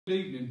Good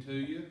evening to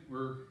you.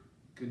 We're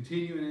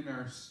continuing in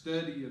our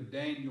study of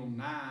Daniel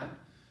 9.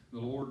 The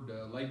Lord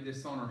laid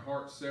this on our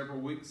hearts several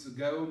weeks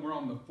ago, and we're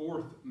on the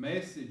fourth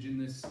message in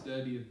this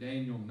study of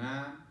Daniel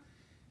 9.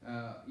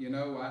 I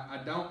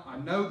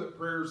know that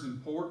prayer is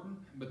important,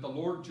 but the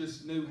Lord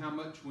just knew how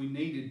much we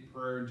needed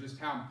prayer and just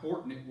how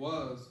important it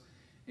was.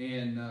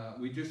 And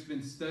we've just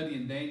been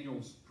studying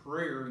Daniel's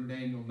prayer in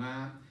Daniel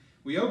 9.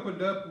 We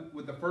opened up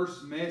with the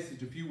first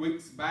message a few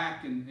weeks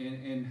back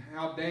and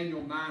how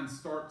Daniel 9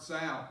 starts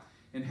out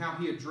and how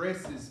he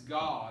addresses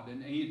God.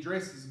 And he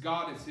addresses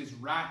God as his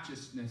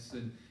righteousness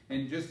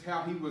and just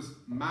how he was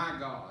my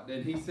God.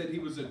 And he said he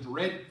was a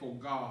dreadful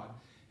God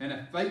and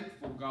a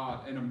faithful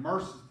God and a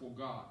merciful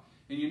God.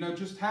 And you know,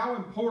 just how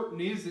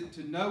important is it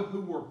to know who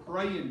we're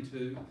praying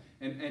to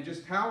and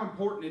just how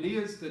important it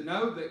is to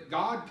know that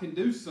God can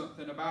do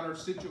something about our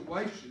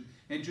situation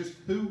and just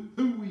who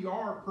we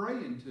are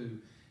praying to.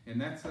 And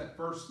that's that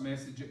first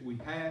message that we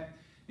had.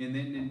 And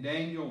then in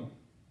Daniel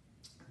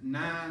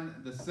 9,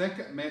 the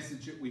second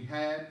message that we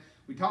had,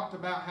 we talked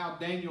about how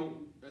Daniel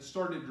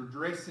started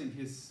addressing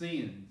his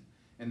sins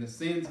and the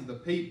sins of the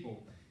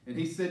people. And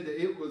he said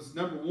that it was,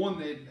 number one,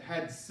 they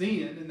had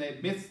sinned and they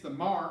had missed the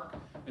mark,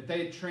 that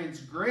they had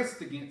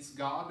transgressed against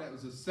God. That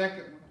was the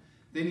second one.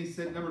 Then he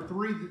said, number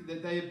three,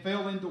 that they had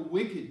fell into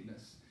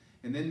wickedness.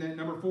 And then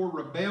number four,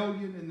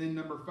 rebellion. And then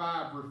number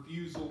five,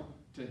 refusal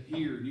to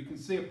hear. You can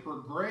see a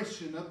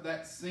progression of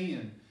that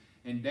sin.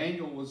 And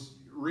Daniel was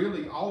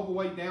really all the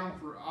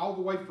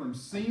way from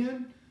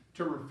sin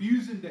to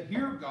refusing to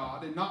hear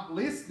God and not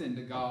listening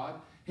to God.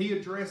 He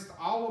addressed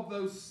all of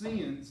those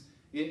sins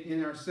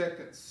in our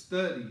second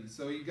study.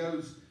 So he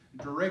goes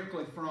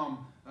directly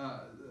from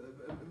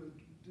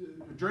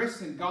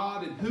addressing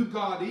God and who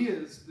God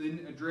is,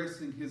 then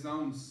addressing his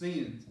own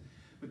sins.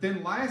 But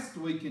then last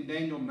week in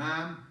Daniel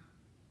 9,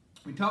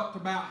 we talked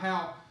about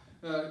how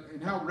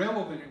and how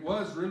relevant it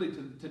was really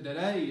to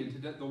today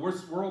and to the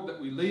world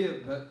that we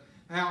live, but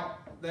how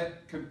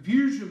that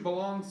confusion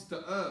belongs to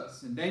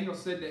us. And Daniel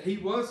said that he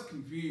was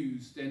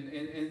confused and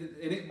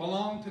it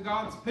belonged to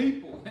God's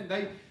people. And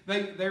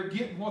they're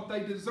getting what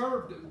they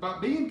deserved by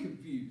being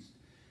confused.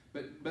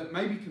 But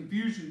maybe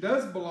confusion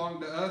does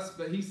belong to us,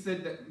 but he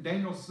said that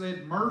Daniel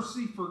said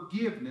mercy,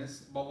 forgiveness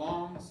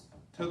belongs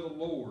to the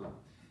Lord.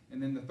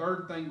 And then the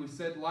third thing we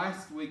said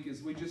last week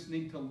is we just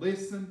need to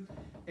listen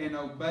and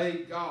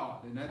obey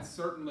God. And that's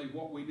certainly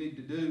what we need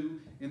to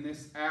do in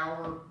this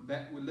hour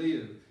that we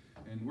live.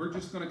 And we're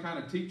just going to kind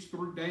of teach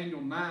through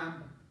Daniel 9.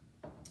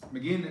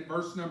 Begin at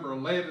verse number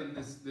 11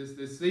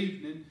 this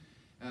evening.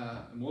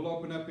 And we'll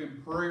open up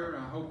in prayer.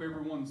 I hope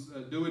everyone's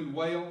doing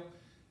well.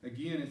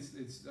 Again,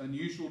 it's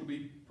unusual to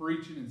be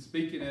preaching and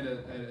speaking at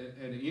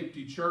an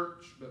empty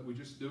church, but we're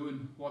just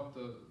doing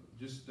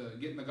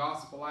getting the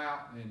gospel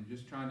out and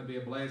just trying to be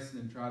a blessing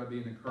and try to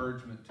be an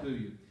encouragement to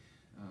you.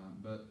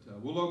 But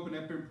we'll open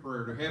up in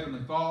prayer. To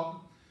Heavenly Father,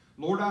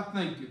 Lord, I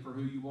thank you for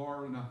who you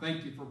are, and I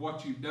thank you for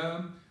what you've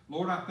done.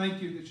 Lord, I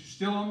thank you that you're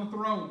still on the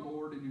throne,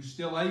 Lord, and you're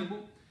still able.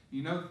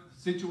 You know,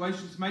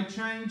 situations may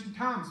change and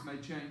times may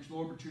change,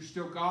 Lord, but you're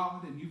still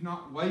God, and you've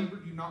not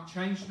wavered, you've not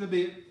changed a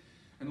bit.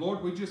 And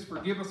Lord, we just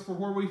forgive us for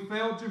where we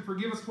failed you,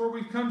 forgive us where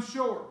we've come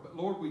short. But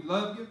Lord, we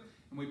love you,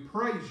 and we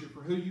praise you for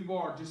who you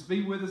are. Just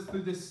be with us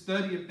through this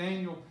study of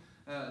Daniel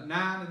 9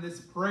 and this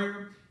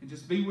prayer, and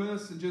just be with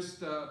us and just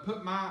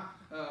put my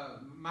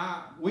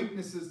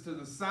weaknesses to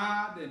the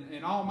side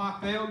and all my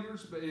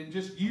failures, and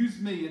just use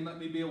me and let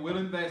me be a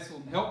willing vessel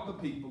and help the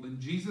people. In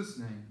Jesus'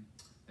 name,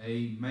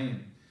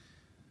 amen.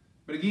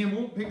 But again,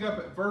 we'll pick up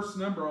at verse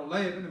number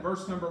 11. And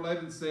verse number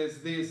 11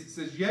 says this. It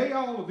says, Yea,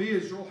 all of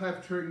Israel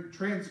have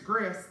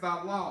transgressed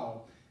thy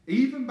law,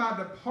 even by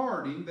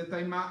departing, that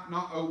they might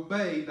not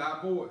obey thy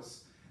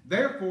voice.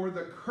 Therefore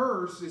the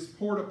curse is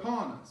poured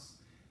upon us,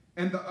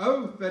 and the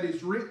oath that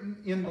is written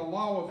in the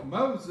law of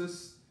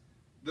Moses,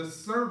 the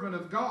servant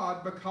of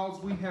God,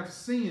 because we have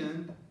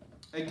sinned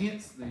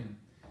against them.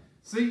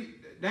 See,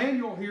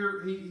 Daniel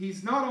here,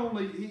 he's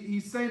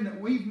saying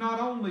that we've not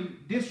only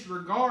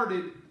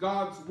disregarded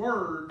God's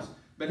words,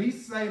 but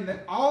he's saying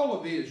that all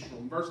of Israel,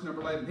 in verse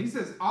number 11, he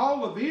says,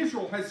 all of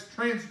Israel has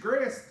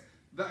transgressed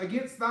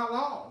against thy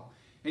law.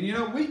 And you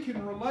know, we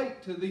can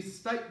relate to these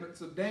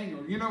statements of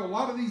Daniel. You know, a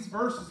lot of these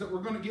verses that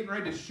we're going to get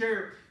ready to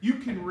share, you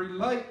can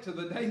relate to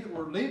the day that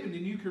we're living,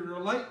 and you can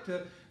relate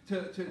to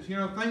you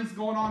know, things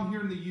going on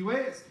here in the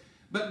U.S.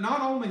 But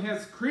not only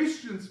has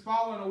Christians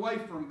fallen away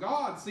from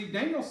God, see,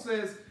 Daniel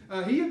says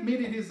he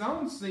admitted his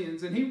own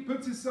sins and he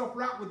puts himself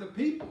right with the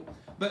people.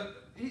 But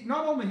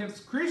not only has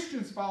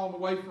Christians fallen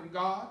away from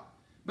God,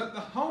 but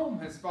the home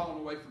has fallen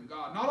away from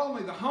God. Not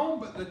only the home,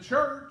 but the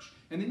church.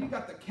 And then you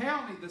got the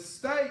county, the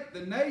state,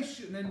 the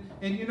nation.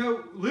 And you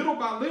know, little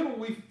by little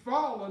we've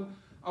fallen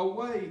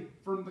away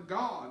from the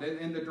God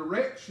and the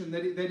direction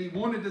that he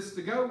wanted us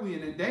to go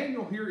in. And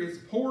Daniel here is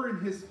pouring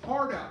his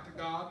heart out to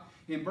God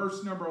in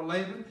verse number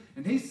 11.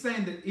 And he's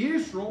saying that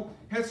Israel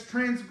has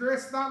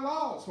transgressed thy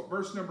laws, what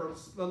verse number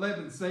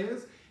 11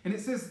 says. And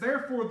it says,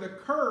 therefore the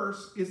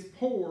curse is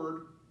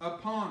poured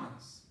upon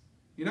us.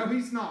 You know,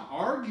 he's not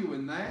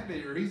arguing that,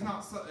 or he's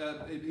not.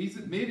 He's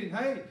admitting,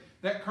 hey,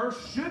 that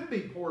curse should be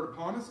poured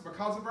upon us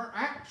because of our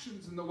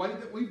actions and the way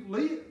that we've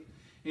lived.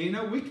 And, you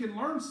know, we can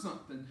learn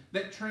something,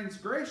 that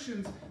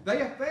transgressions,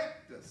 they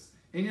affect us.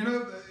 And, you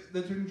know,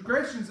 the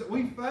transgressions that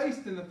we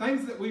faced and the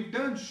things that we've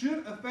done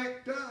should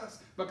affect us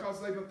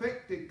because they've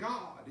affected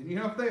God. And, you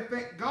know, if they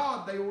affect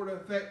God, they ought to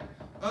affect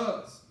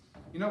us.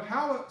 You know,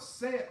 how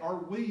upset are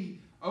we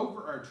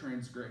over our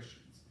transgressions?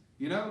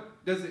 You know,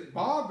 does it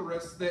bother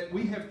us that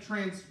we have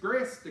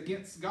transgressed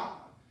against God?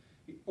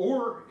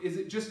 Or is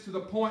it just to the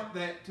point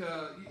that,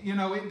 you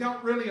know, it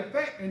don't really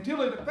affect,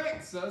 until it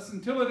affects us,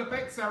 until it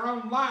affects our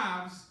own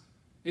lives,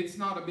 it's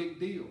not a big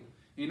deal.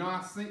 You know, I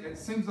think it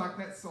seems like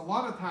that's a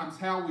lot of times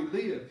how we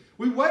live.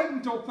 We wait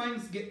until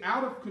things get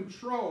out of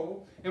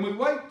control, and we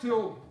wait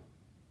till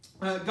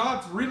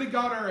God's really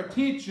got our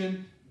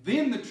attention,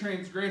 then the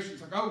transgression's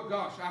like, oh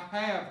gosh, I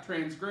have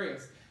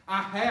transgressed.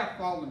 I have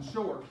fallen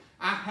short.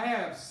 I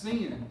have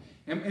sinned.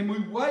 And we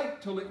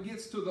wait till it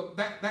gets to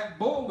that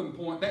boiling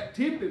point, that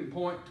tipping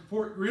point,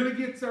 before it really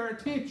gets our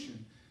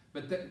attention.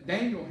 But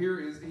Daniel here,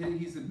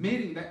 he's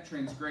admitting that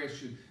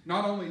transgression.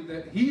 Not only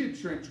that he had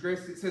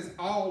transgressed, it says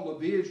all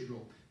of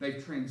Israel,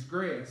 they've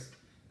transgressed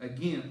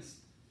against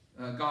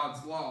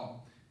God's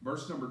law.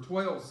 Verse number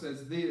 12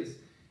 says this.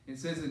 It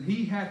says, and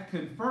he hath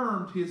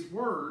confirmed his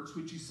words,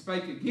 which he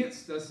spake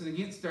against us and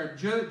against our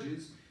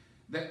judges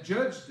that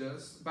judged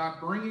us, by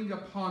bringing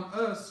upon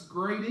us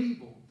great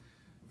evil.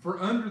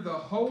 For under the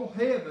whole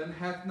heaven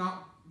hath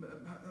not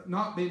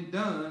been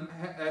done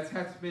as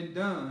hath been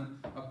done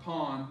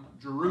upon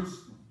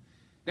Jerusalem.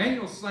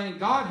 Daniel's saying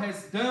God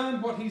has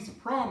done what he's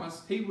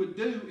promised he would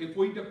do if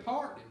we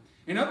departed.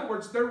 In other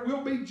words, there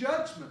will be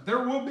judgment.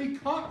 There will be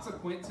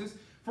consequences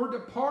for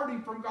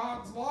departing from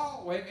God's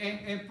law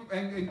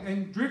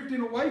and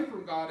drifting away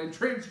from God and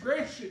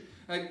transgressing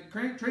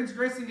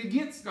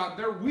against God.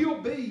 There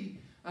will be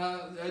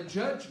a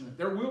judgment.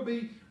 There will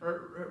be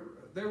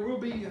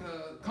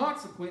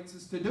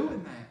consequences to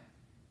doing that.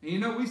 And you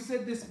know, we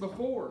said this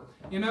before.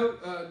 You know,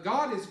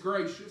 God is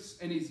gracious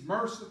and he's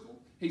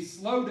merciful. He's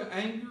slow to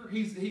anger.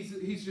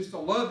 He's just a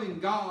loving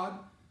God.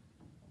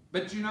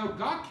 But you know,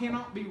 God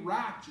cannot be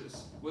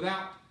righteous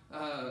without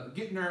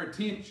getting our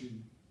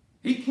attention.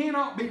 He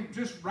cannot be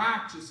just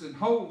righteous and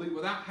holy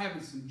without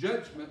having some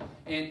judgment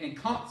and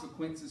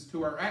consequences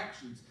to our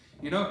actions.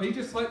 You know, if he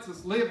just lets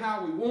us live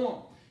how we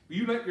want,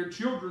 you let your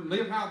children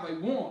live how they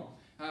want,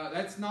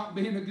 that's not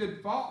being a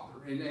good father.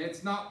 And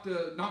it's not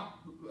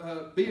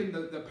being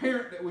the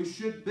parent that we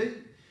should be.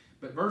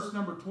 But verse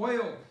number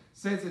 12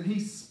 says, and he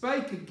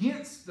spake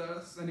against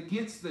us and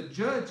against the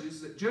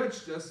judges that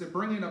judged us, and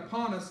bringing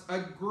upon us a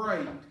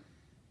great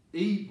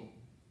evil.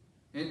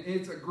 And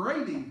it's a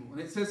great evil. And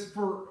it says,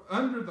 for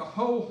under the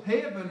whole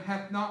heaven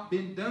hath not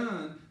been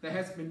done that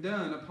has been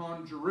done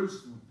upon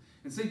Jerusalem.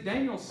 And see,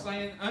 Daniel's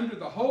saying under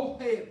the whole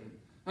heaven,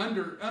 on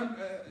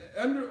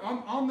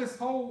this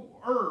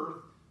whole earth,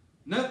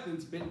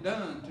 nothing's been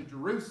done to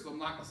Jerusalem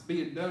like it's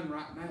being done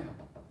right now.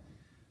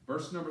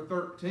 Verse number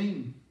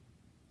 13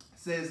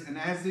 says, and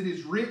as it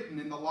is written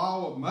in the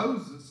law of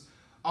Moses,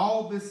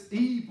 all this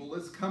evil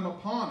is come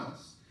upon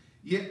us.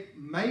 Yet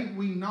made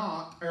we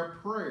not our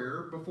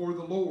prayer before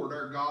the Lord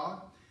our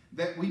God,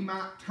 that we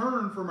might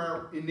turn from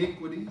our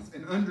iniquities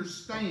and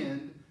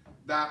understand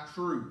thy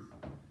truth.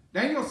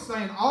 Daniel's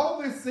saying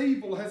all this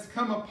evil has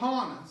come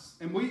upon us,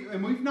 and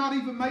we've not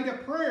even made a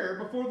prayer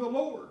before the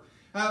Lord.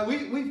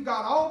 We've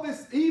got all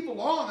this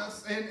evil on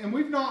us, and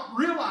we've not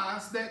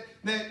realized that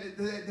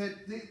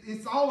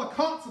it's all a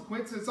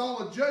consequence, it's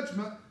all a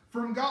judgment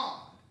from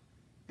God.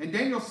 And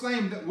Daniel's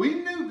saying that we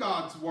knew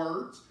God's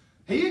words.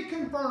 He had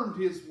confirmed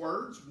his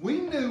words.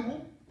 We knew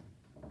them.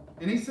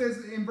 And he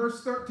says in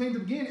verse 13 to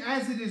begin,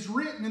 as it is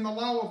written in the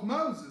law of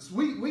Moses.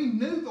 We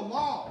knew the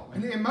law.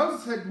 And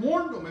Moses had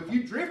warned them, if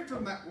you drift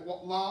from that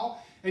law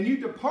and you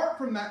depart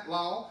from that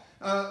law,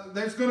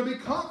 there's going to be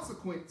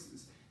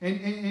consequences. And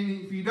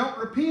if you don't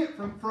repent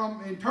from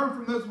and turn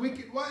from those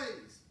wicked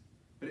ways.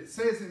 But it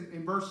says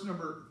in verse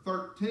number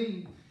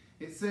 13,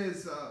 it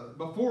says,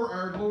 before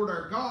our Lord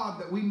our God,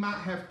 that we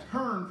might have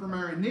turned from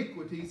our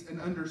iniquities and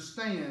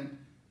understand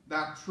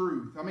thy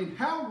truth. I mean,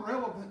 how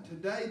relevant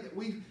today that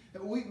we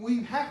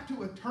have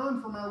to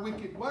turn from our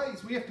wicked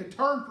ways. We have to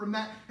turn from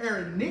our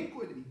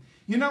iniquity.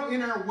 You know,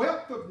 in our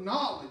wealth of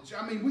knowledge,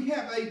 I mean, we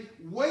have a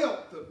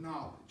wealth of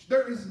knowledge.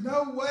 There is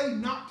no way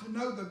not to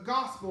know the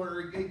gospel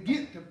or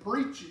get to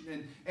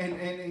preaching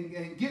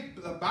and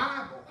get the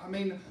Bible. I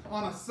mean,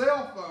 on a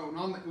cell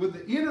phone, with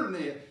the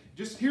internet.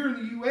 Just here in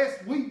the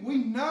U.S., we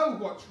know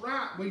what's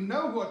right. We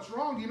know what's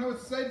wrong. You know, it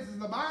says in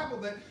the Bible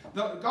that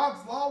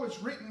God's law is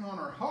written on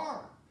our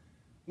heart.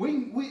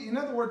 In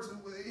other words,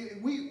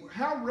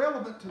 how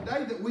relevant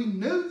today that we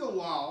knew the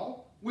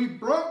law, we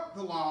broke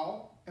the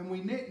law, and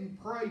we didn't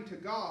pray to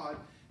God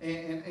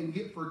and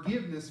get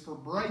forgiveness for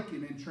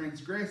breaking and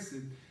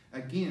transgressing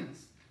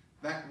against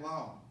that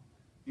law.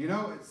 You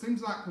know, it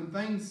seems like when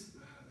things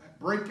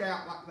break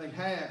out like they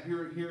have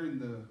here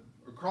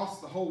across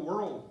the whole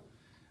world,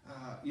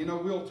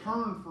 we'll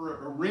turn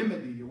for a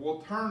remedy, or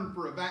we'll turn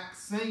for a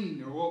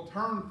vaccine, or we'll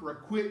turn for a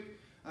quick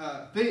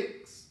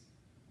fix.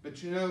 But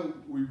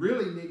we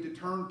really need to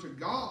turn to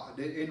God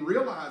and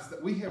realize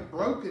that we have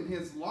broken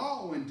His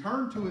law, and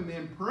turn to Him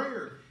in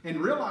prayer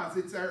and realize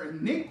it's our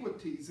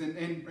iniquities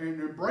and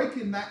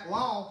breaking that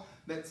law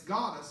that's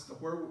got us to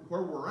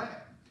where we're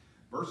at.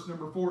 Verse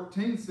number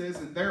 14 says,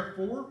 "And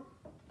therefore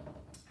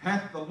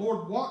hath the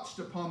Lord watched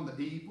upon the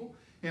evil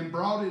and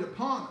brought it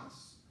upon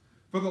us.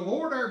 For the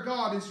Lord our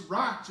God is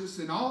righteous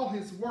in all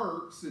His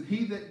works, and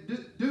He that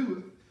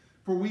doeth,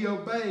 for we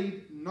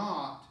obeyed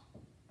not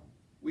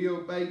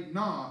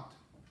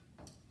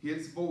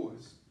His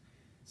voice."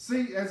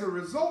 See, as a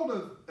result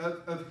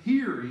of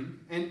hearing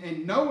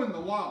and knowing the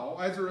law,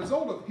 as a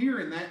result of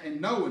hearing that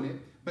and knowing it,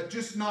 but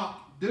just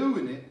not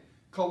doing it,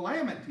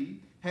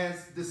 calamity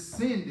has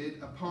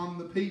descended upon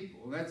the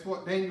people. That's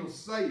what Daniel's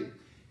saying.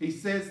 He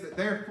says that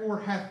therefore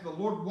hath the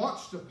Lord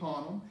watched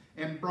upon them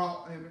and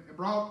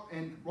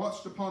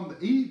watched upon the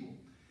evil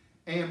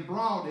and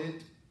brought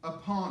it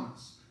upon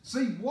us.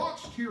 See,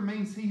 watched here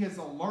means He has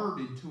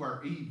alerted to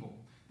our evil.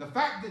 The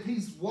fact that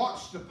He's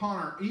watched upon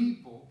our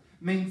evil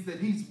means that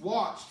He's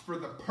watched for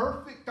the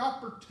perfect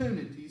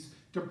opportunities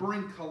to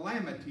bring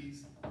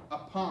calamities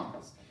upon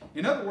us.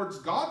 In other words,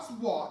 God's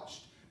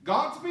watched,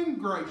 God's been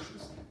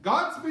gracious,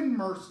 God's been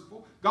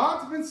merciful,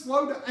 God's been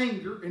slow to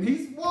anger, and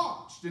He's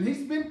watched, and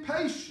He's been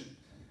patient.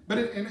 But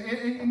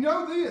and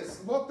know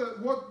this, what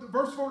the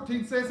verse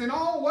 14 says, "In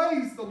all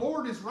ways the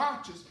Lord is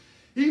righteous."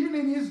 Even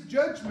in His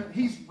judgment,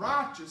 He's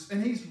righteous,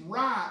 and He's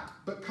right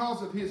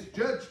because of His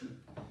judgment.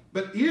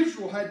 But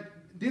Israel had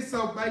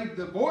disobeyed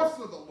the voice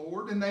of the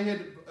Lord, and they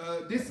had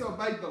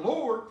disobeyed the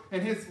Lord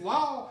and His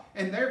law,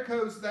 and there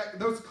goes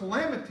those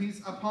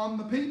calamities upon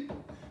the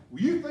people.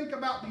 When you think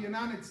about the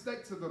United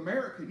States of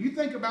America, you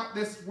think about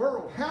this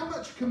world, how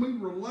much can we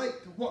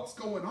relate to what's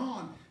going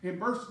on in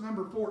verse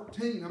number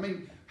 14? I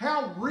mean,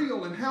 how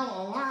real and how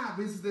alive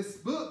is this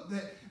book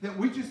that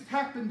we just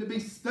happen to be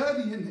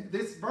studying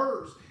this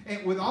verse,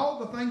 and with all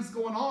the things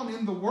going on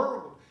in the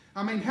world.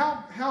 I mean,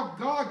 how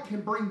God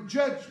can bring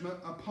judgment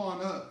upon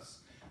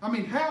us. I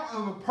mean, how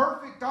of a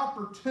perfect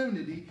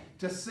opportunity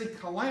to see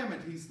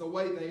calamities the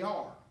way they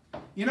are.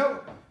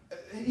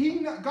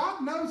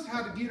 God knows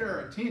how to get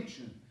our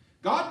attention.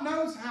 God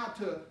knows how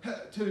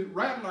to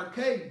rattle our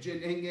cage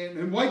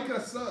and wake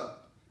us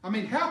up. I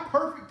mean, how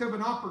perfect of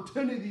an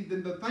opportunity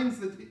than the things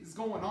that is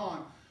going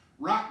on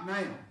right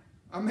now.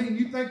 I mean,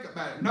 you think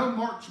about it. No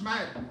March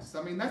Madness.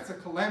 I mean, that's a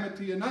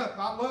calamity enough.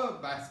 I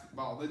love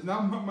basketball. There's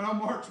no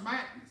March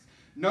Madness.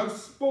 No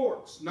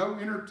sports. No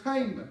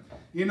entertainment.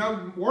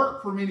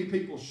 Work for many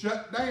people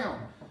shut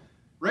down.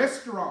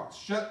 Restaurants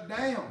shut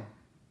down.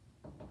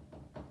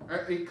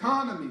 Our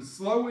economy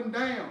slowing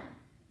down.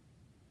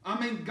 I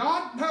mean,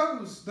 God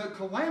knows the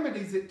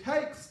calamities it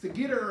takes to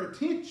get our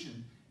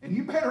attention. And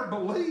you better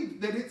believe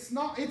that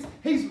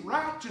He's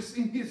righteous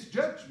in His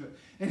judgment.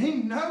 And He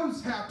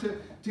knows how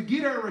to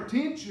get our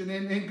attention.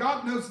 And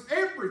God knows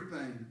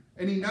everything.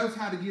 And He knows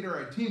how to get our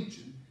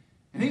attention.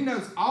 And He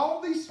knows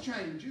all these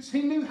changes.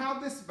 He knew how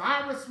this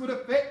virus would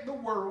affect the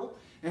world.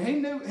 And He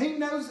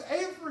knows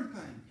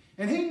everything.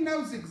 And He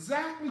knows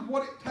exactly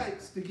what it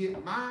takes to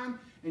get mine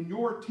and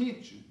your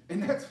attention.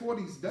 And that's what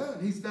He's done.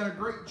 He's done a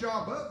great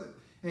job of it.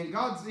 And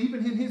God's,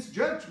 even in His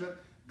judgment,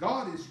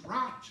 God is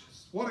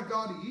righteous. What a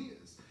God He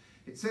is.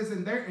 It says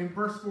in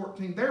verse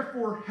 14,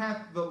 "Therefore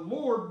hath the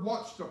Lord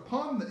watched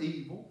upon the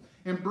evil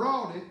and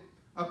brought it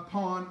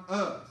upon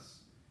us."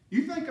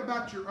 You think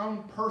about your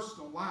own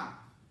personal life.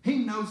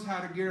 He knows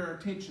how to get our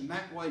attention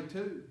that way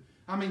too.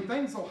 I mean,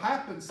 things will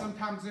happen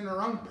sometimes in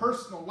our own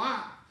personal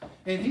life.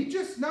 And He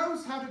just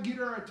knows how to get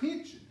our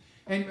attention.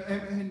 And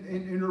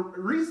the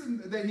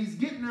reason that He's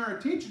getting our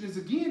attention is,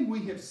 again,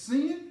 we have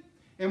sinned.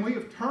 And we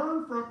have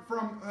turned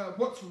from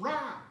what's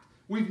right.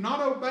 We've not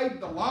obeyed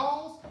the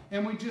laws,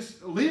 and we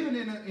just living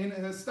in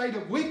a state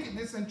of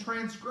wickedness and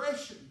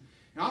transgression.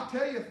 And I'll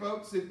tell you,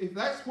 folks, if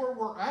that's where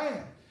we're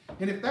at,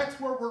 and if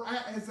that's where we're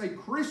at as a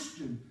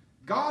Christian,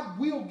 God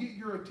will get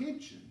your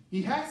attention.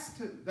 He has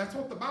to. That's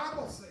what the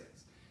Bible says.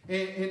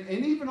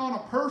 And even on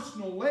a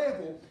personal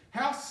level,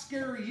 how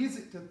scary is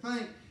it to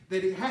think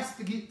that it has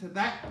to get to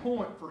that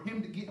point for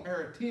Him to get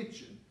our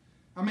attention?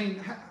 I mean,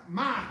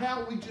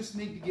 how we just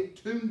need to get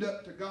tuned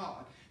up to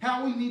God.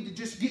 How we need to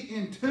just get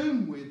in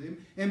tune with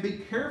Him and be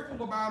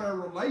careful about our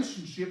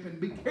relationship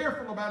and be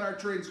careful about our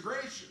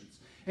transgressions.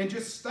 And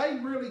just stay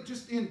really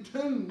just in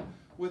tune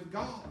with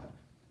God.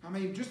 I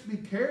mean, just be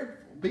careful.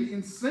 Be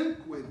in sync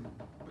with Him.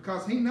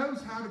 Because He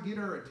knows how to get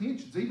our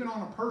attentions, even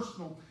on a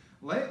personal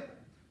level.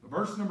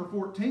 Verse number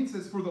 14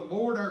 says, "For the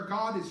Lord our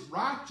God is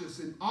righteous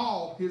in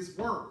all His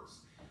works."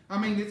 I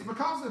mean, it's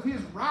because of His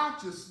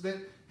righteousness that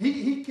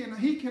He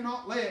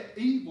cannot let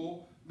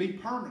evil be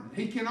permanent.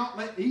 He cannot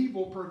let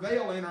evil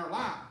prevail in our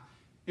life.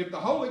 If the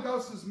Holy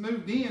Ghost has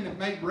moved in and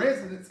made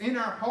residence in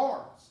our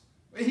hearts,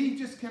 He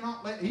just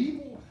cannot let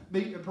evil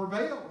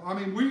prevail. I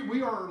mean,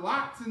 we are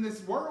lights in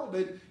this world,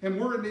 and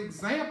we're an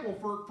example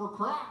for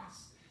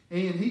Christ.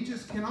 And He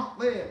just cannot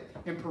let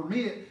and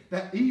permit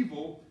that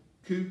evil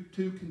to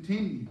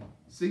continue.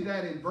 See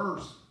that in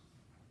verse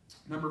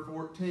number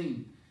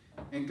 14.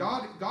 And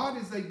God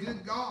is a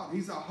good God.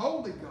 He's a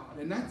holy God.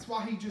 And that's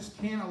why he just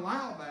can't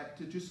allow that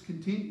to just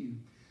continue.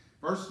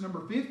 Verse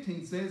number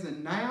 15 says,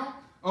 And now,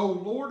 O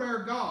Lord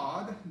our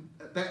God,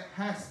 that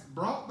hast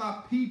brought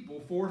thy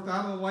people forth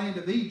out of the land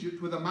of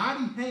Egypt with a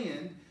mighty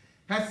hand,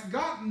 hast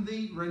gotten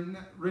thee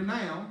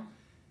renown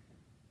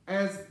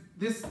as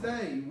this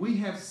day. We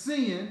have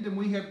sinned and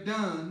we have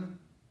done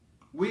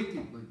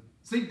wickedly.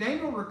 See,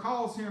 Daniel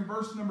recalls here in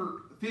verse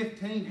number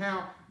 15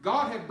 how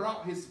God had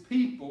brought his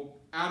people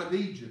out of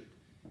Egypt.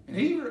 And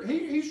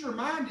he's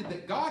reminded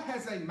that God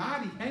has a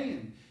mighty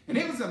hand. And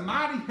it was a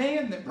mighty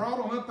hand that brought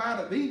them up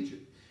out of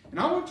Egypt. And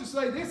I want you to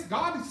say this,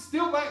 God is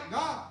still that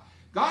God.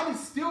 God is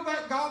still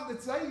that God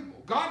that's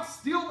able. God's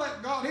still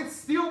that God. It's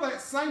still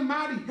that same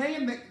mighty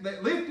hand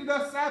that lifted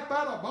us up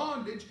out of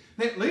bondage,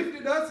 that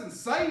lifted us and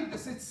saved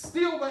us. It's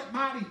still that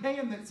mighty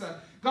hand that's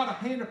got a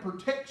hand of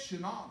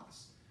protection on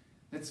us.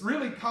 That's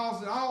really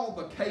causing all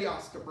the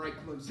chaos to break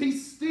loose.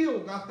 He's still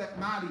got that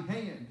mighty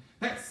hand.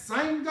 That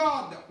same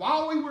God that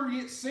while we were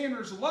yet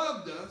sinners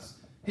loved us,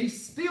 he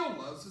still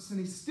loves us and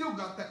he's still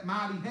got that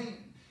mighty hand.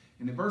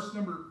 And in verse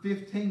number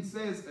 15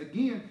 says,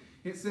 again,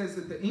 it says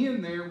at the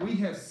end there, we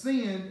have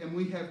sinned and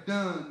we have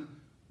done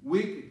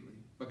wickedly.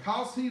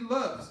 Because he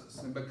loves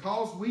us and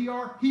because we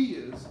are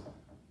his,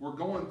 we're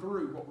going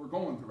through what we're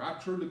going through. I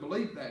truly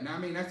believe that. And I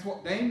mean, that's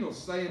what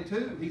Daniel's saying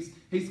too.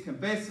 He's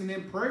confessing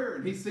in prayer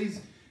and he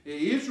sees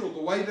Israel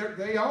the way that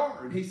they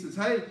are. And he says,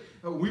 hey,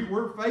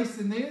 we're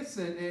facing this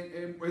and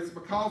it's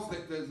because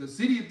the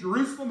city of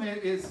Jerusalem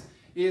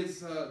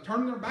is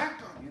turning their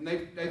back on you. And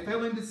they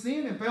fell into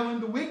sin and fell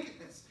into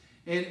wickedness.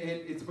 And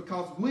it's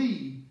because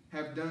we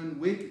have done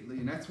wickedly.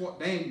 And that's what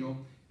Daniel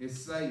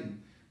is saying.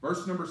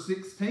 Verse number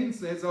 16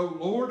 says, O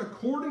Lord,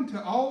 according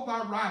to all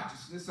thy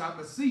righteousness, I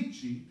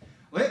beseech you,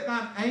 let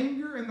thine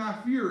anger and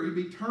thy fury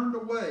be turned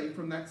away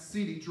from that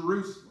city,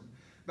 Jerusalem,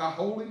 thy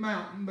holy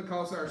mountain,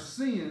 because our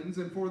sins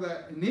and for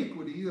that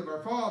iniquity of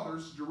our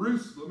fathers,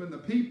 Jerusalem, and the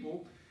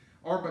people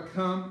are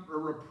become a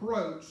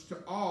reproach to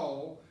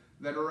all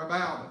that are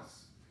about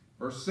us.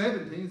 Verse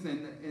 17 says,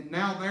 And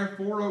now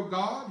therefore, O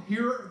God,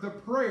 hear the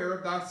prayer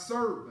of thy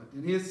servant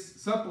and his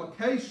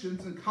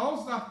supplications, and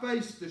cause thy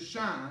face to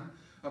shine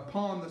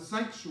upon the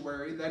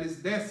sanctuary that is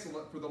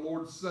desolate for the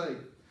Lord's sake.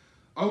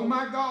 O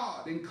my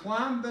God,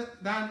 incline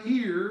thine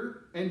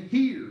ear and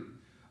hear.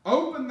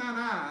 Open thine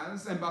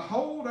eyes and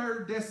behold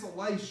our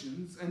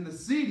desolations and the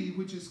city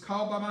which is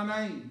called by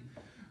my name.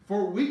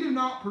 For we do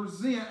not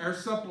present our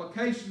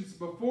supplications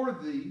before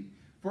thee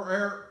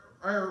for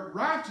our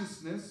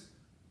righteousness,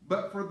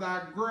 but for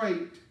thy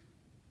great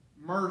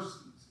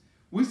mercies.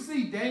 We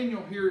see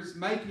Daniel here is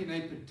making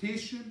a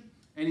petition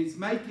and he's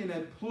making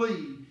a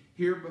plea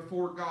here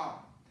before God.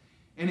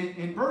 And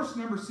in verse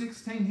number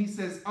 16 he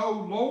says, O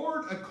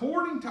Lord,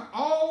 according to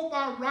all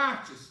thy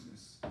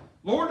righteousness,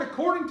 Lord,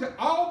 according to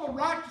all the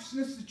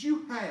righteousness that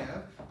you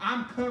have,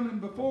 I'm coming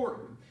before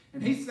you.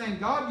 And he's saying,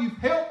 God, you've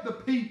helped the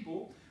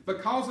people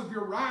because of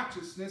your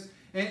righteousness.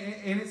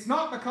 And it's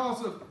not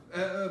because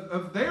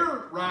of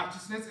their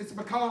righteousness. It's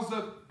because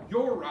of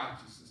your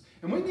righteousness.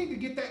 And we need to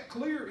get that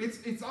clear.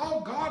 It's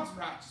all God's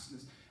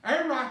righteousness.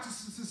 Our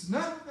righteousness is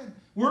nothing.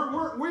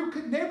 We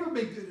could never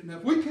be good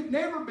enough. We could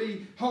never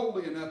be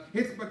holy enough.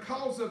 It's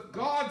because of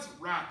God's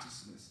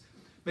righteousness.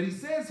 But he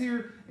says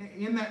here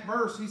in that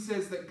verse, he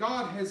says that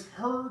God has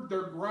heard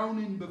their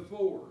groaning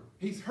before.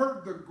 He's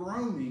heard their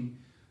groaning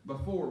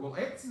before. Well,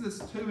 Exodus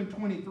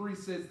 2:23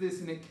 says this,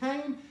 and it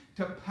came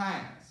to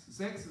pass. It's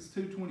Exodus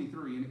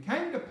 2:23. And it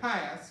came to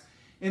pass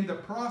in the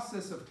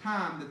process of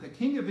time that the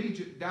king of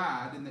Egypt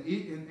died,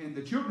 and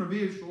the children of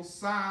Israel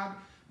sighed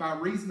by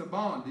reason of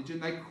bondage,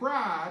 and they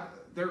cried,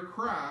 their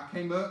cry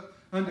came up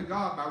unto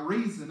God by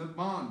reason of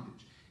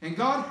bondage. And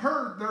God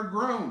heard their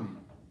groaning.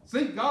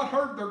 See, God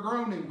heard their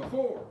groaning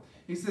before.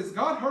 He says,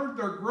 God heard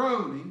their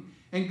groaning,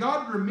 and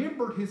God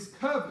remembered his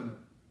covenant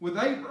with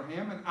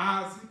Abraham and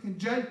Isaac and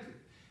Jacob.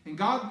 And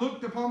God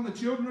looked upon the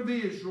children of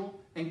Israel,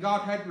 and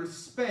God had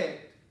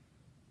respect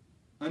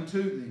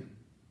unto them.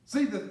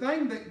 See, the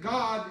thing that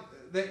got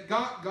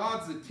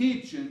God's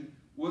attention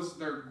was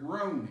their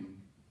groaning.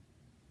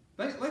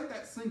 Let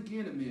that sink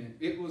in a minute.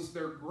 It was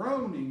their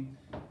groaning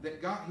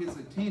that got his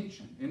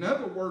attention. In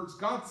other words,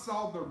 God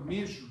saw their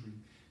misery.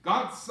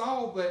 God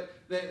saw that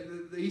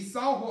he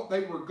saw what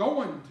they were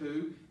going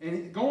through,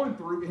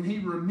 and he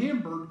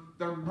remembered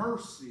their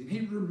mercy. And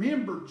he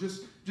remembered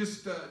just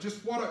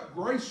what a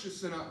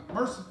gracious and a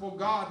merciful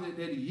God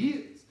that he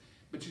is.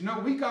 But you know,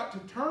 we got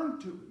to turn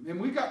to him,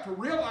 and we got to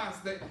realize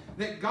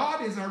that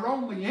God is our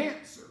only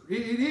answer.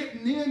 It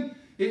isn't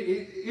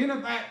in a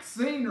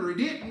vaccine, or it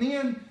isn't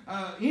in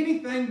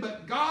anything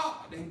but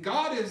God. And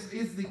God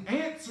is the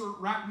answer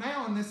right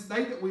now in this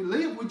day that we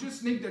live. We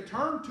just need to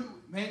turn to him.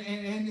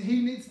 And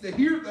he needs to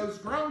hear those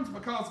groans,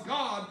 because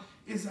God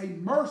is a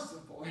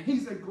merciful, and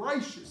he's a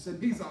gracious,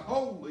 and he's a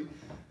holy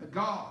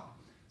God.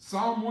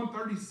 Psalm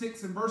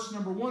 136 and verse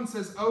number 1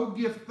 says, O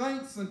give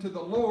thanks unto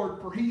the Lord,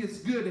 for he is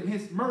good, and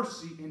his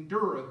mercy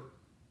endureth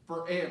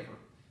forever.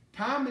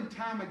 time and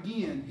time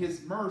again,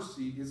 His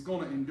mercy is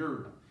going to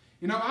endure.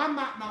 You know, I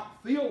might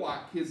not feel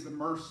like His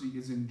mercy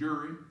is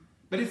enduring,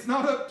 but it's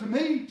not up to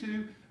me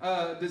to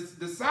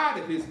decide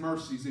if His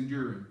mercy is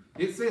enduring.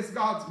 It says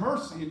God's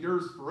mercy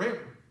endures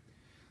forever.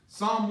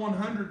 Psalm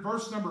 100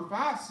 verse number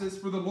 5 says,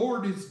 "For the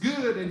Lord is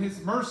good, and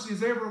His mercy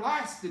is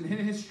everlasting, and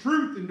His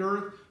truth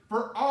endureth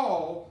for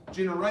all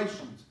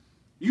generations."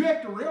 You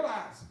have to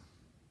realize,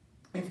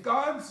 if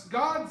God's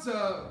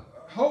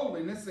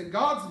holiness and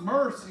God's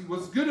mercy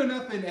was good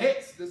enough in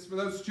Exodus for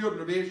those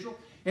children of Israel,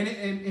 and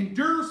it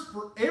endures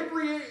for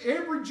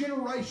every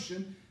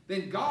generation,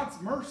 then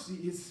God's mercy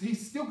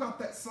He's still got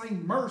that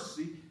same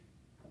mercy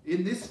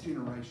in this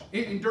generation.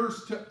 It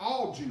endures to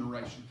all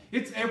generations.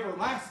 It's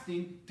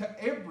everlasting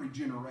to every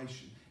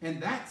generation. And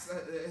that's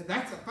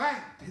a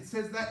fact. It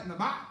says that in the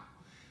Bible.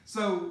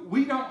 So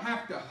we don't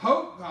have to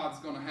hope God's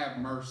going to have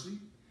mercy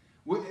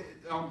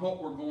on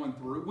what we're going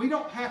through. We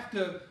don't have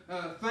to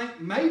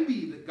think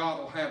maybe that God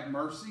will have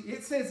mercy.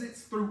 It says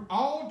it's through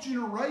all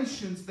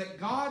generations that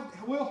God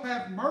will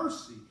have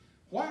mercy.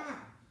 Why?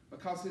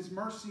 Because His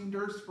mercy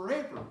endures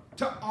forever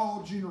to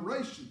all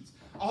generations.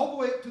 All the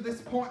way up to this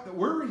point that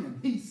we're in,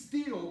 He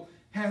still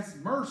has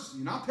mercy.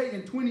 And I'll tell you,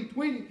 in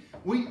 2020,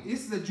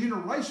 this is a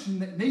generation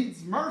that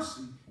needs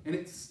mercy, and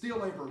it's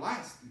still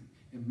everlasting.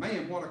 And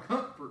man, what a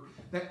comfort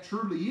that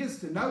truly is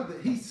to know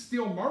that He's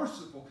still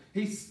merciful.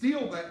 He's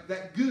still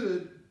that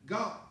good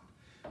God.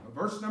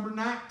 Verse number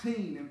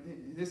 19,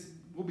 and this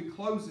we'll be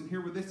closing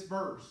here with this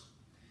verse.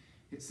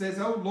 It says,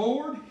 "O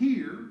Lord,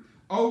 hear.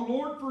 O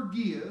Lord,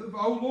 forgive.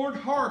 O Lord,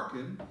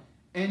 hearken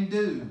and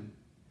do.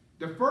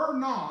 Defer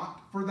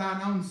not for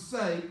Thine own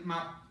sake,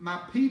 my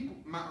people,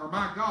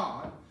 my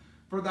God,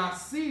 for Thy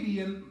city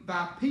and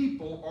Thy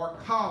people are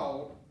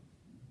called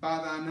by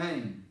Thy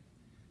name."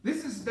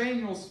 This is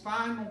Daniel's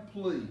final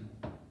plea.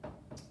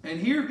 And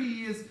here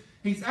he is,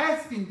 he's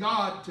asking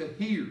God to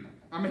hear.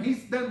 I mean,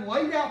 he's done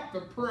laid out the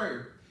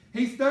prayer.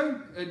 He's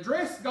done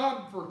addressed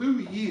God for who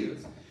He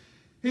is.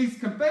 He's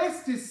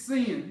confessed his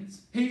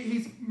sins.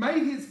 He's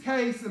made his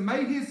case and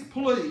made his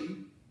plea.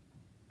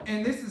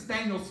 And this is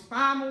Daniel's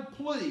final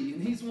plea,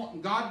 and he's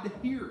wanting God to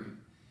hear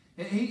him.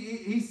 And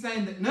he's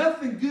saying that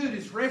nothing good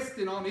is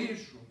resting on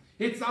Israel.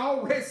 It's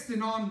all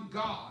resting on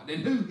God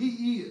and who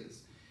He is.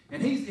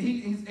 And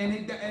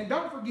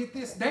don't forget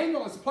this,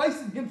 Daniel is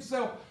placing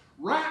himself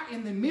right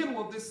in the middle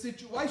of this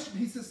situation.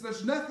 He says,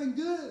 there's nothing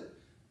good.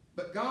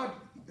 But God,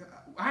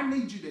 I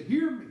need you to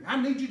hear me.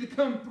 I need you to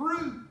come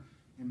through.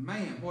 And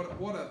man, what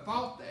a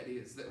thought that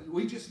is, that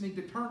we just need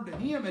to turn to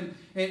Him,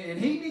 and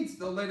He needs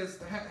to let us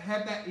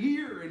have that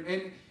ear,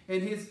 and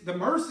the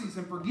mercies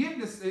and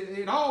forgiveness,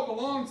 it all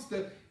belongs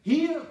to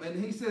Him.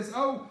 And He says,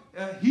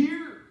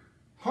 hear,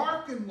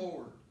 hearken,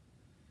 Lord.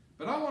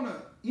 But I want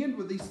to end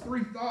with these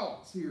three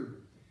thoughts here.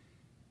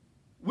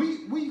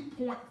 We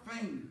point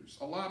fingers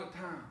a lot of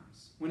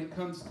times when it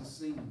comes to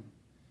sin.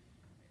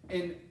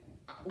 And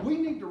we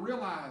need to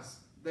realize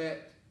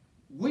that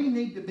we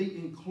need to be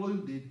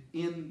included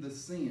in the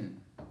sin.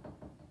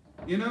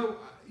 You know,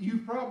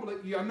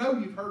 I know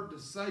you've heard the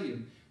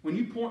saying, when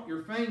you point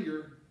your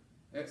finger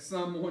at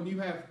someone, you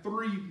have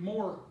three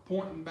more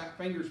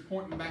fingers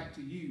pointing back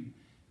to you.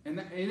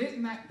 And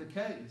isn't that the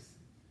case?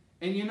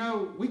 And you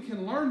know, we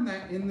can learn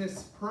that in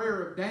this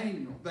prayer of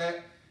Daniel,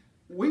 that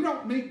we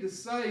don't need to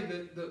say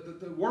that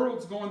the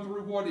world's going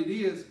through what it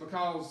is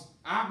because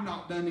I've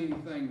not done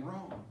anything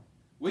wrong.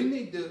 We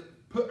need to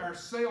put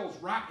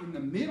ourselves right in the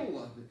middle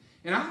of it.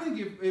 And I think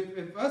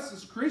if us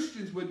as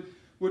Christians would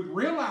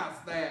realize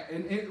that,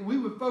 and we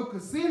would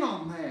focus in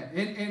on that,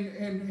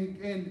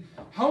 and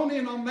hone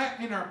in on that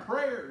in our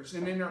prayers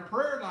and in our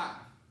prayer life,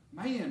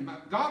 man,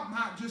 God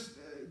might just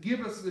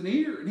give us an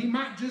ear, and He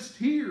might just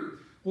hear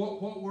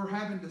what we're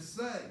having to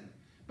say.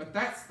 But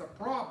that's the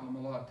problem a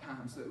lot of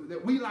times,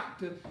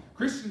 that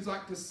Christians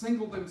like to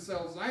single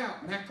themselves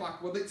out and act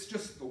like, well, it's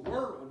just the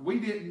world. We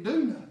didn't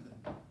do nothing.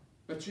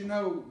 But you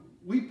know,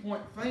 we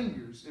point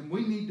fingers, and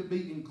we need to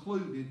be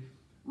included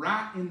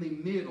right in the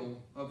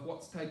middle of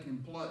what's taking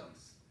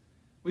place.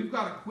 We've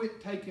got to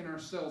quit taking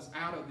ourselves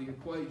out of the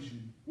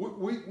equation.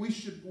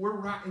 We're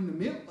right in the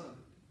middle of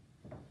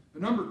it.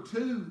 But number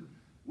two,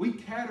 we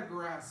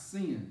categorize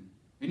sin.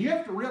 And you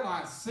have to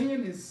realize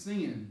sin is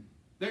sin.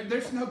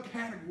 There's no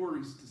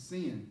categories to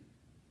sin.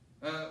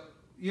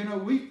 You know,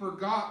 we've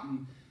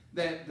forgotten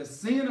that the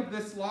sin of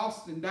this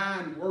lost and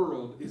dying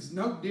world is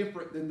no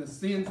different than the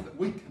sins that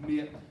we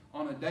commit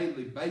on a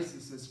daily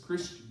basis as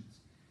Christians.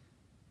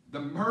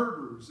 The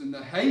murders and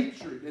the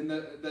hatred and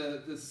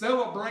the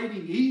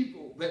celebrating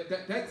evil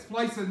that takes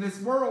place in this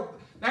world,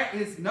 that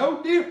is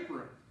no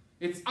different.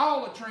 It's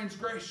all a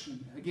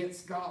transgression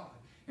against God.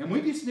 And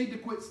we just need to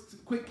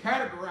quit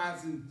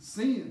categorizing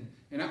sin.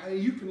 And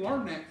you can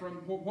learn that from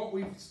what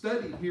we've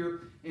studied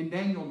here in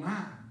Daniel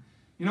 9.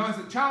 You know, as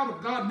a child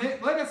of God,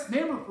 let us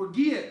never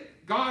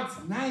forget God's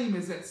name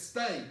is at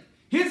stake.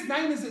 His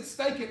name is at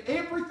stake in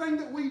everything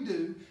that we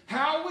do,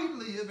 how we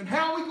live, and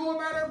how we go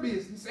about our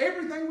business,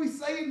 everything we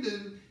say and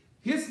do.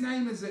 His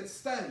name is at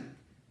stake.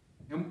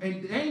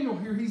 And Daniel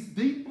here, he's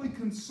deeply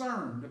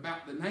concerned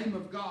about the name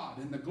of God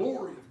and the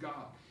glory of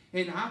God.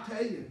 And I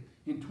tell you,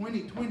 in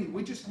 2020,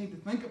 we just need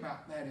to think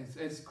about that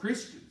as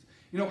Christians.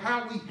 You know,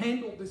 how we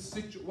handle this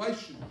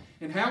situation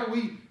and how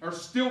we are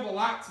still the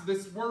lights of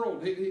this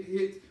world.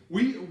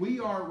 We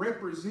are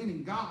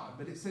representing God,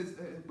 but it says,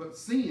 but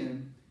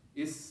sin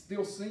is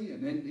still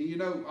sin. And, you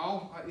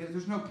know,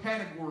 there's no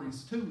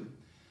categories to it.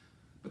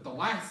 But the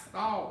last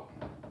thought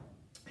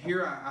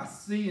here I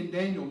see in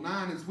Daniel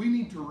 9 is we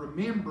need to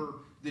remember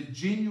the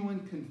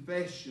genuine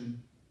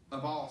confession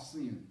of all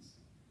sins.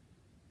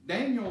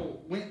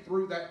 Daniel went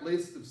through that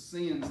list of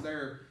sins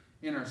there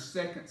in our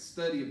second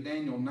study of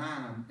Daniel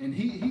 9. And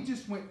he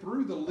just went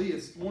through the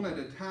list one at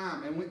a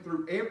time and went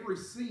through every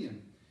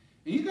sin.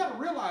 And you got to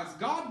realize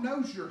God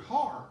knows your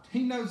heart.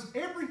 He knows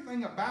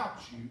everything about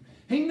you.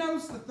 He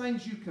knows the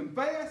things you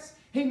confess.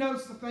 He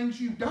knows the things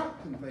you don't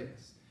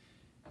confess.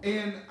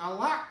 And I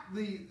like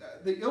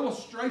the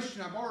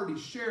illustration I've already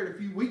shared a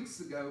few weeks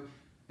ago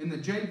in the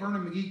J.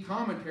 Vernon McGee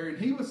commentary.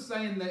 And he was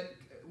saying that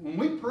when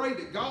we pray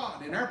to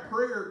God and our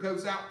prayer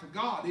goes out to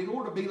God, it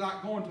ought to be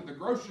like going to the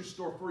grocery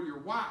store for your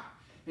wife.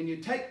 And you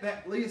take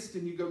that list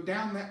and you go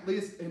down that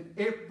list and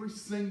every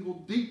single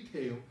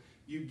detail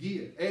you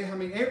get. I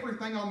mean,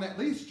 everything on that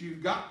list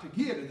you've got to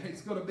get. And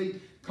it's going to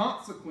be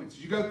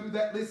consequences. You go through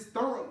that list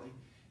thoroughly.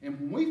 And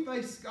when we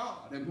face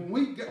God and when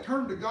we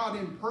turn to God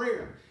in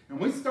prayer and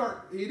we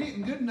start, it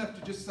isn't good enough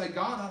to just say,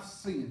 God, I've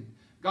sinned.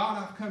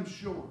 God, I've come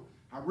short.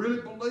 I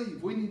really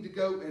believe we need to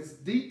go as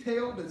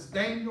detailed as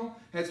Daniel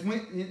has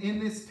went in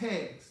this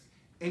text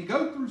and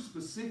go through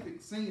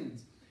specific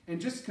sins and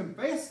just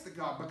confess to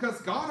God, because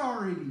God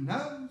already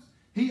knows.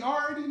 He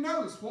already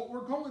knows what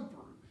we're going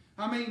through.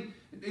 I mean,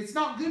 it's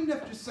not good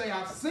enough to say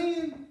I've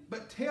sinned,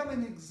 but tell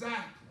Him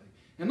exactly.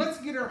 And let's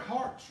get our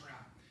hearts right.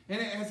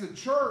 And as a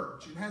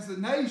church, and as a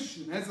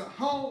nation, as a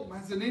home,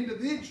 as an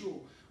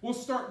individual, we'll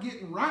start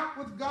getting right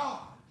with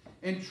God.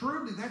 And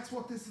truly, that's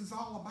what this is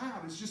all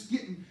about. It's just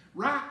getting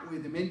right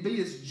with Him and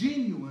be as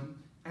genuine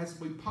as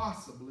we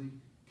possibly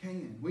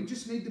can. We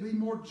just need to be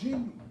more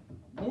genuine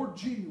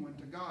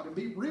to God and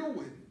be real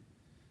with Him.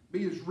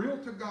 Be as real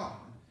to God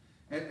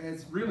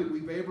as really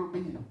we've ever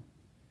been.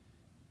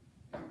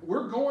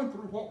 We're going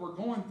through what we're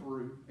going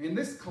through, and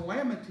this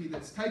calamity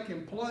that's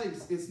taking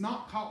place is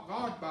not caught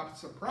God by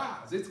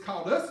surprise. It's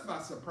caught us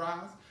by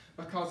surprise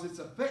because it's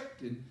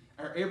affecting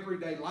our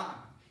everyday life.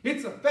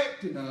 It's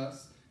affecting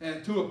us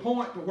to a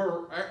point to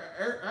where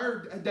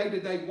our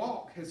day-to-day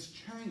walk has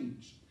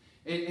changed.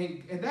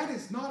 And that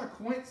is not a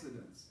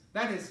coincidence.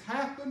 That has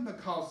happened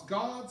because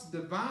God's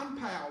divine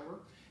power,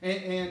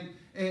 and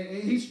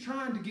He's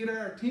trying to get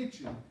our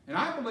attention. And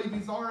I believe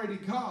He's already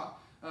got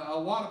a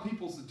lot of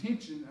people's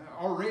attention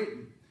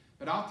already.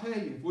 But I'll tell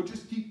you, if we'll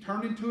just keep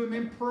turning to Him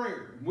in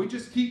prayer, and we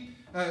just keep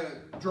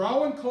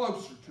drawing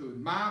closer to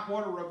Him,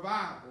 what a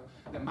revival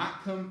that might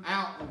come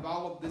out of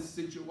all of this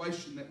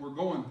situation that we're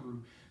going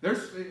through.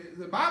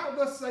 The Bible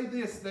does say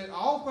this, that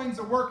all things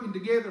are working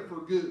together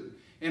for good.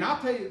 And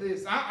I'll tell you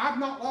this, I've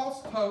not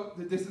lost hope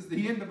that this is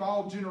the end of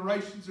all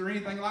generations or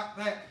anything like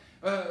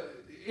that.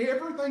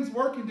 Everything's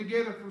working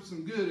together for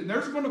some good, and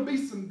there's going to be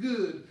some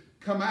good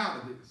come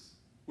out of this.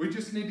 We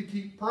just need to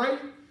keep praying.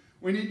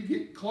 We need to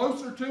get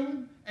closer to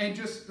Him and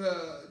just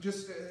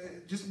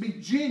be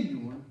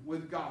genuine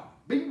with God.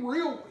 Be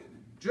real with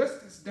Him,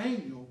 just as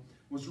Daniel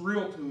was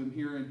real to Him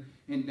here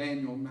in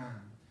Daniel 9.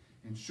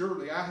 And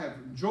surely I have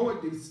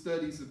enjoyed these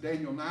studies of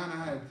Daniel 9.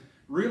 I have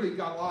really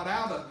got a lot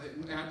out of it.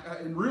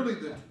 And really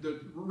the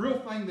real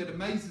thing that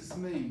amazes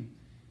me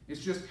is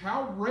just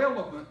how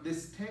relevant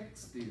this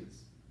text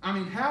is. I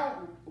mean,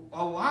 how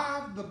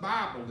alive the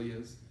Bible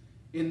is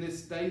in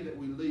this day that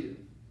we live.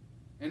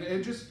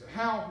 And just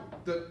how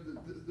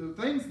the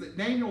things that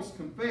Daniel's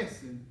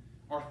confessing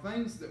are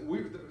things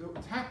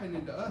that's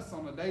happening to us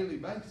on a daily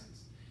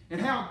basis. And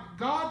how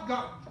God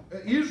got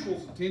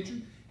Israel's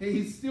attention,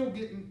 He's still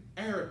getting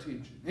our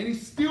attention. And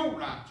He's still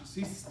righteous.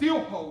 He's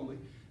still holy.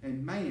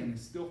 And man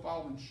is still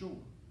falling short.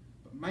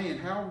 But man,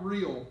 how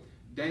real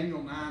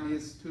Daniel 9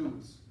 is to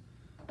us.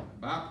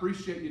 But I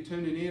appreciate you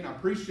tuning in. I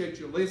appreciate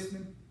you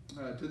listening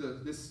to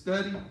this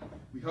study.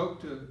 We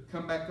hope to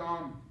come back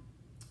on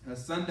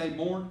Sunday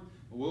morning.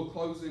 We'll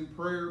close in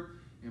prayer.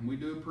 And we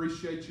do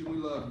appreciate you. We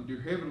love you.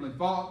 Dear Heavenly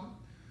Father,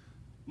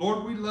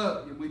 Lord, we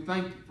love you and we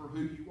thank you for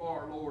who you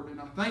are, Lord.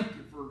 And I thank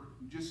you for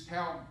just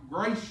how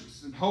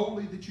gracious and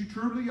holy that you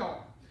truly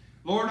are.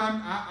 Lord,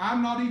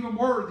 I'm not even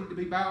worthy to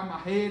be bowing my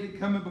head and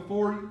coming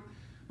before you.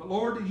 But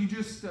Lord, you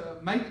just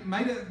made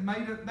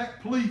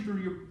that plea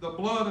through the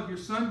blood of your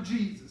Son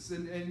Jesus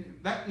and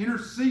that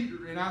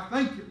interceder. And I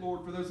thank you,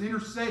 Lord, for those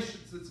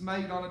intercessions that's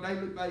made on a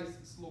daily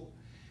basis, Lord.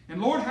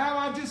 And Lord, how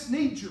I just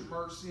need your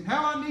mercy and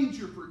how I need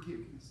your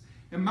forgiveness.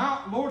 And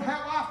Lord,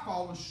 how I've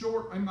fallen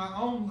short in my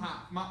own life,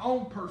 my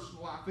own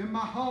personal life, in my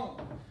home.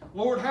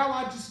 Lord, how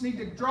I just need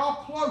to draw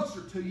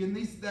closer to you in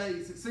these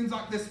days. It seems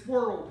like this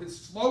world is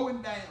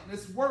slowing down.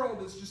 This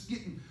world is just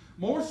getting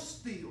more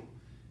still.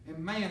 And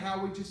man,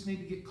 how we just need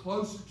to get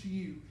closer to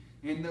you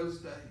in those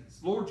days.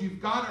 Lord,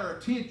 you've got our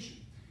attention.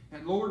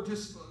 And Lord,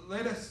 just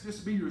let us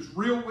just be as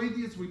real with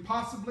you as we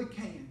possibly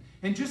can.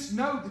 And just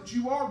know that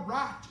you are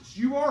righteous.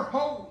 You are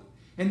holy.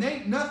 And there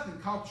ain't nothing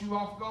caught you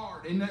off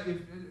guard. And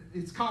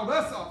it's caught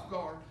us off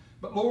guard.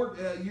 But Lord,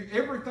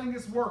 everything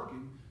is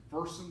working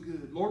for some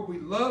good. Lord, we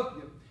love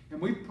you and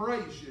we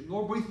praise you. And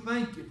Lord, we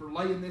thank you for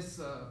laying this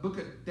book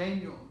of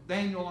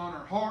Daniel on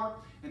our heart,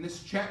 and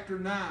this chapter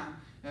 9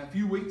 a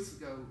few weeks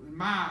ago. And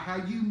my, how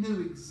you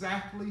knew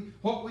exactly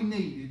what we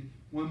needed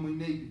when we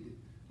needed it.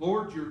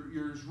 Lord,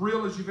 you're as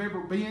real as you've ever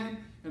been.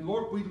 And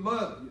Lord, we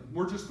love you.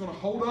 We're just going to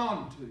hold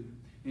on to you.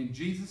 In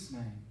Jesus'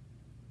 name,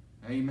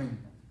 amen.